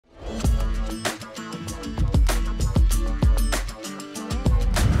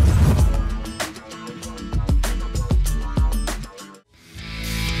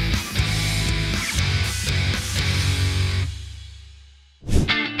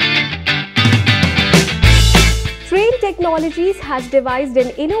Technologies has devised an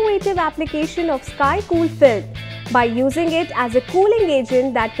innovative application of sky cool film by using it as a cooling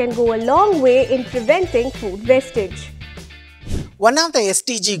agent that can go a long way in preventing food wastage. One of the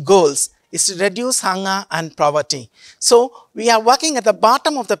SDG goals is to reduce hunger and poverty. So we are working at the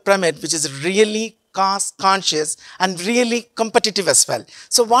bottom of the pyramid, which is really cost conscious and really competitive as well.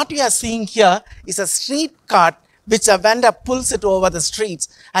 So what we are seeing here is a street cart which a vendor pulls it over the streets,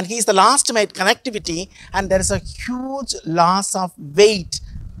 and he is the last to make connectivity, and there is a huge loss of weight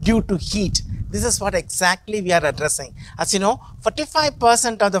due to heat. This is what exactly we are addressing. As you know,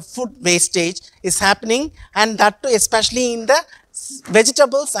 45% of the food wastage is happening, and that too especially in the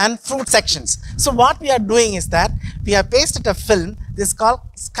vegetables and fruit sections. So what we are doing is that we have pasted a film. This is called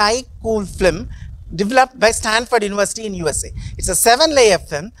Sky Cool Film, developed by Stanford University in USA. It's a 7-layer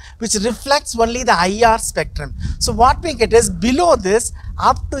film which reflects only the IR spectrum. So what we get is below this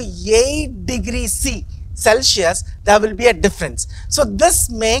up to 8 degrees Celsius, there will be a difference. So this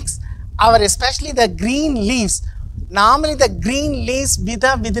makes our, especially the green leaves, normally the green leaves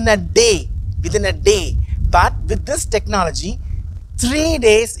wither within a day, but with this technology, 3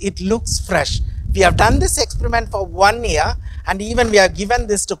 days it looks fresh. We have done this experiment for 1 year, and even we have given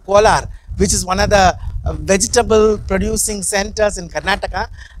this to Kolar, which is one of the vegetable producing centers in Karnataka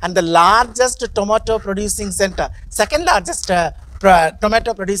and the largest tomato producing center, second largest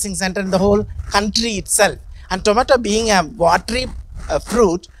tomato producing center in the whole country itself. And tomato being a watery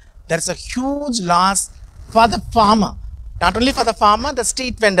fruit, there is a huge loss for the farmer. Not only for the farmer, the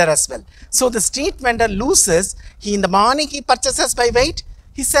street vendor as well. So the street vendor loses, in the morning he purchases by weight,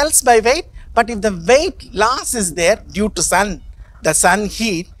 he sells by weight, but if the weight loss is there due to the sun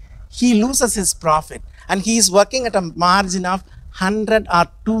heat, he loses his profit, and he is working at a margin of 100 or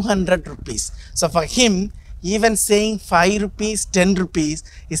 200 rupees. So for him, even saying 5 rupees, 10 rupees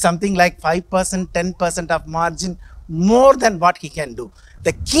is something like 5%, 10% of margin more than what he can do.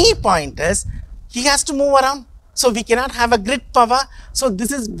 The key point is he has to move around. So we cannot have a grid power. So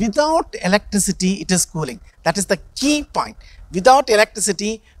this is without electricity, it is cooling. That is the key point. Without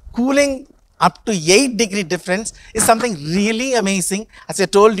electricity, cooling up to 8 degree difference is something really amazing. As I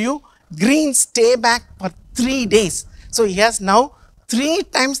told you, greens stay back for 3 days. So he has now 3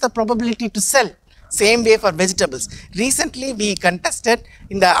 times the probability to sell. Same way for vegetables. Recently we contested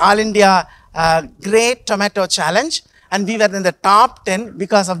in the All India Great Tomato Challenge, and we were in the top 10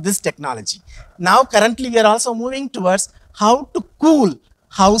 because of this technology. Now currently we are also moving towards how to cool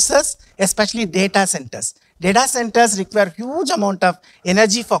houses, especially data centers. Data centers require huge amount of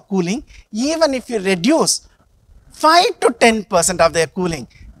energy for cooling. Even if you reduce 5 to 10% of their cooling,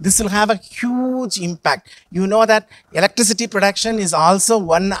 this will have a huge impact. You know that electricity production is also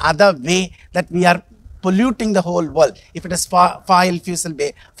one other way that we are polluting the whole world if it is fossil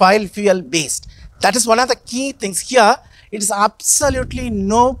fuel based. That is one of the key things here. It is absolutely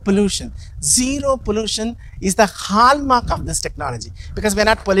no pollution. Zero pollution is the hallmark of this technology because we are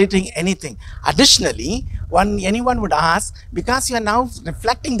not polluting anything. Additionally, anyone would ask, because you are now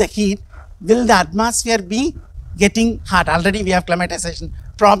reflecting the heat, will the atmosphere be getting hot? Already we have climatization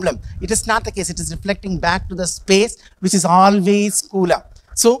problem. It is not the case. It is reflecting back to the space, which is always cooler.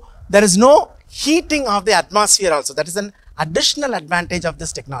 So there is no heating of the atmosphere also. That is an additional advantage of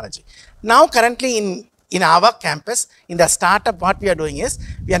this technology. Now currently in our campus, in the startup, what we are doing is,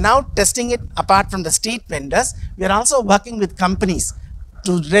 we are now testing it apart from the street vendors. We are also working with companies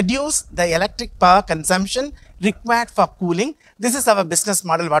to reduce the electric power consumption required for cooling. This is our business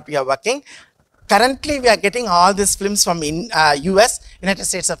model, what we are working. Currently, we are getting all these films from US, United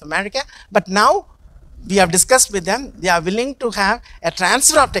States of America, but now we have discussed with them, they are willing to have a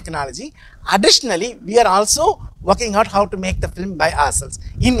transfer of technology. Additionally, we are also working out how to make the film by ourselves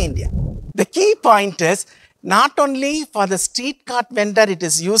in India. The key point is, not only for the street cart vendor it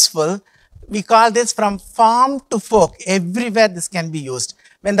is useful, we call this from farm to fork. Everywhere this can be used.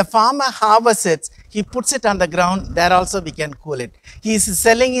 When the farmer harvests it, he puts it on the ground, there also we can cool it. He is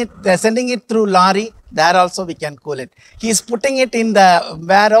selling it, sending it through lorry, there also we can cool it. He is putting it in the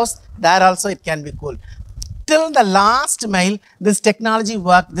warehouse, there also it can be cooled. Till the last mile, this technology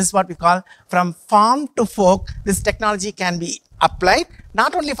works. This is what we call from farm to fork. This technology can be applied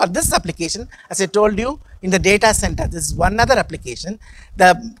not only for this application, as I told you, in the data center. This is one other application.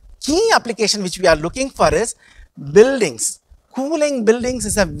 The key application which we are looking for is buildings. Cooling buildings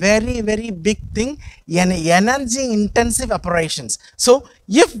is a very, very big thing in energy intensive operations. So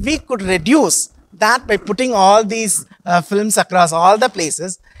if we could reduce that by putting all these films across all the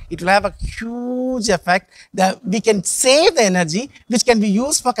places, it will have a huge effect that we can save the energy which can be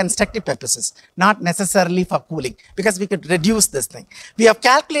used for constructive purposes, not necessarily for cooling, because we could reduce this thing. We have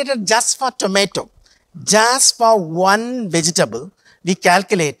calculated just for tomato. Just for one vegetable, we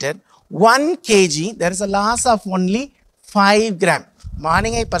calculated 1 kg, there is a loss of only 5 gram.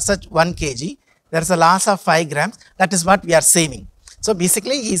 Morning I purchased 1 kg, there is a loss of 5 grams. That is what we are saving. So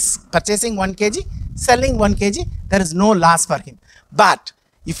basically, he is purchasing 1 kg, selling 1 kg, there is no loss for him. But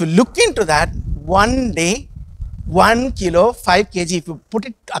if you look into that, one day, 1 kilo, 5 kg, if you put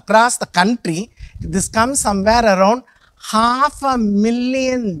it across the country, this comes somewhere around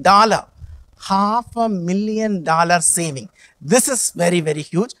 $500,000. $500,000 saving. This is very, very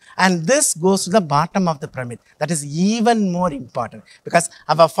huge, and this goes to the bottom of the pyramid. That is even more important because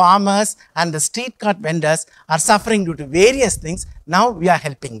our farmers and the street cart vendors are suffering due to various things. Now we are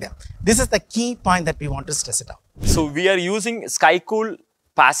helping them. This is the key point that we want to stress it out. So we are using SkyCool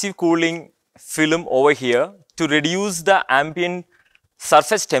passive cooling film over here to reduce the ambient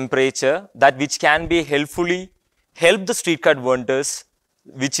surface temperature, that which can be helpfully help the street cart vendors,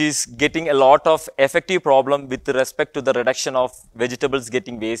 which is getting a lot of effective problem with respect to the reduction of vegetables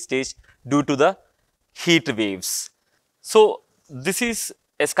getting wastage due to the heat waves. So this is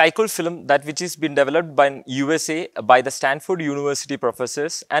a SkyCool film that which has been developed by USA by the Stanford University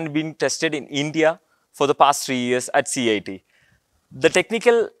professors and been tested in India for the past 3 years at CIT. The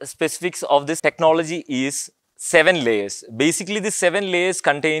technical specifics of this technology is 7 layers. Basically, the 7 layers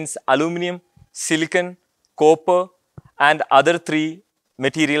contains aluminum, silicon, copper, and other 3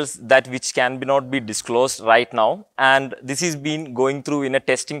 materials that which can not be disclosed right now, and this is been going through in a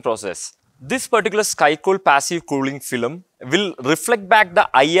testing process. This particular SkyCool passive cooling film will reflect back the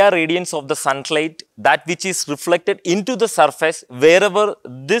IR radiance of the sunlight that which is reflected into the surface wherever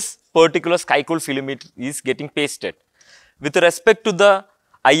this particular SkyCool film is getting pasted. With respect to the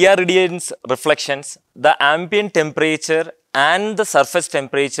IR radiance reflections, the ambient temperature and the surface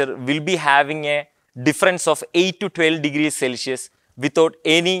temperature will be having a difference of 8 to 12 degrees Celsius without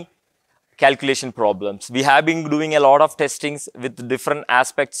any calculation problems. We have been doing a lot of testings with different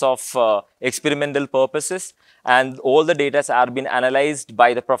aspects of experimental purposes, and all the data are been analyzed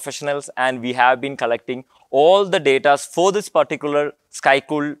by the professionals, and we have been collecting all the data for this particular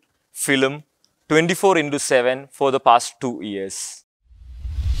SkyCool film 24/7 for the past 2 years.